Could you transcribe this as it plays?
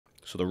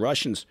So the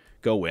Russians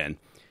go in,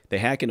 they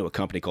hack into a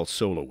company called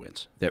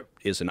SolarWinds that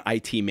is an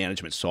IT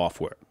management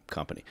software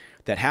company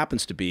that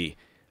happens to be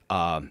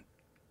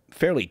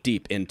fairly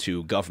deep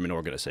into government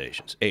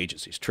organizations,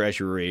 agencies,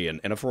 Treasury, and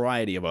a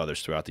variety of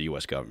others throughout the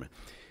U.S. government.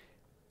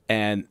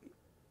 And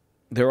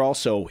they're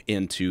also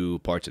into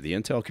parts of the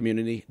intel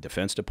community,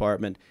 Defense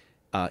Department,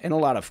 and a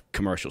lot of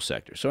commercial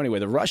sectors. So anyway,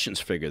 the Russians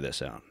figure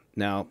this out.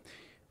 Now,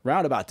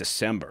 around about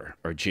December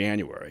or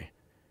January,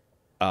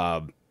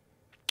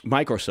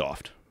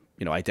 Microsoft,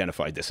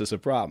 identified this as a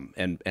problem.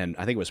 And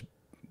I think it was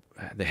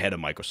the head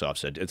of Microsoft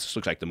said, this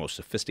looks like the most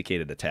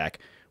sophisticated attack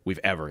we've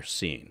ever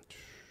seen.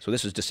 So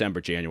this is December,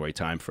 January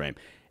timeframe.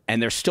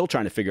 And they're still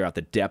trying to figure out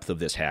the depth of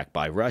this hack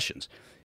by Russians.